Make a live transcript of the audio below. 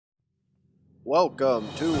Welcome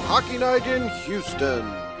to Hockey Night in Houston.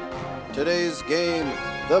 Today's game,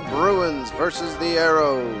 the Bruins versus the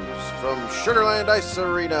Arrows from Sugarland Ice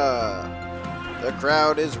Arena. The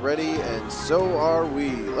crowd is ready and so are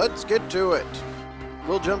we. Let's get to it.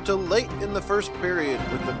 We'll jump to late in the first period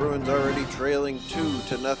with the Bruins already trailing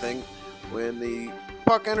 2-0 when the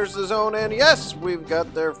puck enters the zone, and yes, we've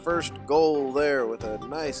got their first goal there with a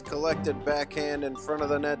nice collected backhand in front of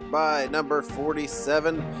the net by number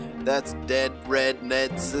 47. That's Dead Red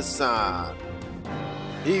Ned Sisson.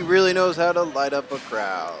 He really knows how to light up a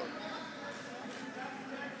crowd.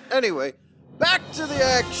 Anyway, back to the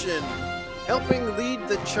action. Helping lead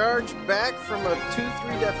the charge back from a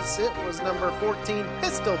 2-3 deficit was number 14,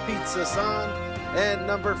 Pistol Pete Sisson, and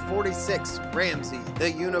number 46, Ramsey,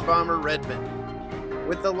 the Unabomber Redmond.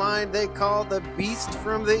 With the line they call the Beast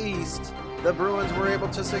from the East, the Bruins were able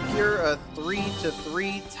to secure a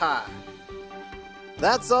 3-3 tie.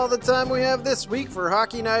 That's all the time we have this week for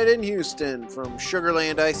Hockey Night in Houston from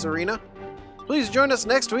Sugarland Ice Arena. Please join us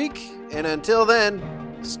next week, and until then,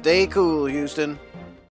 stay cool, Houston.